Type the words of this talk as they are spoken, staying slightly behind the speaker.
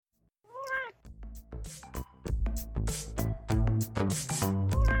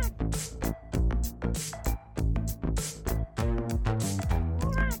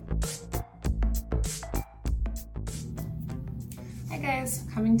guys,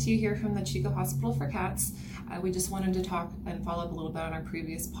 coming to you here from the Chico Hospital for Cats. We just wanted to talk and follow up a little bit on our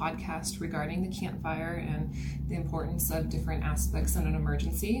previous podcast regarding the campfire and the importance of different aspects in an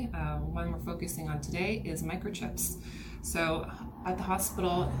emergency. One we're focusing on today is microchips. So at the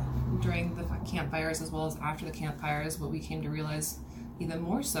hospital during the campfires as well as after the campfires, what we came to realize even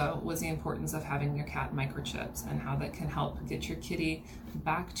more so was the importance of having your cat microchips and how that can help get your kitty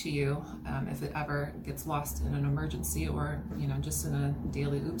back to you if it ever gets lost in an emergency or just in a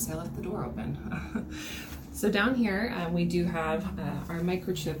daily oops, I left the door open. So down here we do have our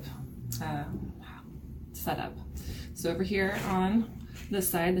microchip setup. So over here on this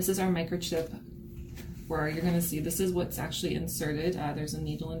side, this is our microchip where you're going to see this is what's actually inserted. There's a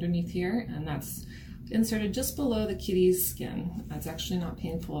needle underneath here, and that's inserted just below the kitty's skin. That's actually not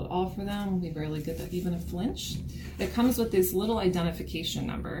painful at all for them. We rarely get that even a flinch. It comes with this little identification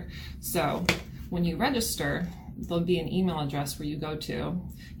number. So when you register, there'll be an email address where you go to.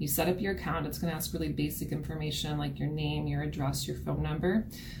 You set up your account. It's going to ask really basic information like your name, your address, your phone number.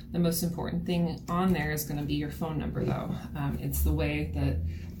 The most important thing on there is going to be your phone number though. It's the way that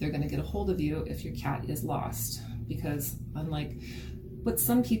they're going to get a hold of you if your cat is lost, because unlike what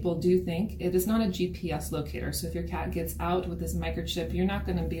some people do think, it is not a GPS locator. So if your cat gets out with this microchip, you're not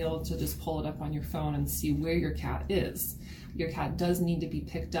going to be able to just pull it up on your phone and see where your cat is. Your cat does need to be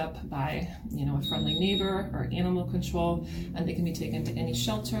picked up by, a friendly neighbor or animal control, and they can be taken to any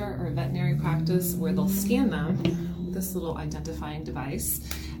shelter or veterinary practice where they'll scan them with this little identifying device,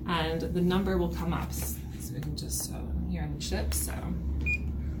 and the number will come up. So we can just here on the chip,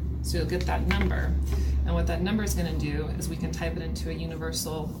 so you'll get that number. And what that number is going to do is we can type it into a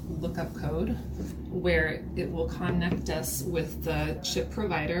universal lookup code where it will connect us with the chip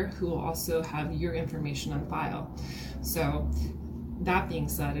provider who will also have your information on file. So that being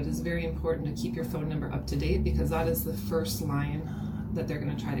said, it is very important to keep your phone number up to date because that is the first line that they're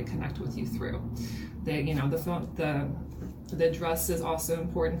going to try to connect with you through. The address is also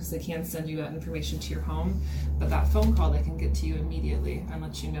important because they can send you that information to your home, but that phone call they can get to you immediately and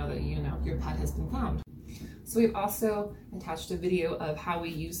let you know that your pet has been found. So we've also attached a video of how we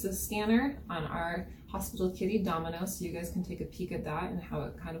use this scanner on our hospital kitty Domino, so you guys can take a peek at that and how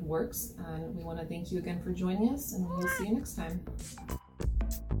it kind of works. And we want to thank you again for joining us, and we'll see you next time.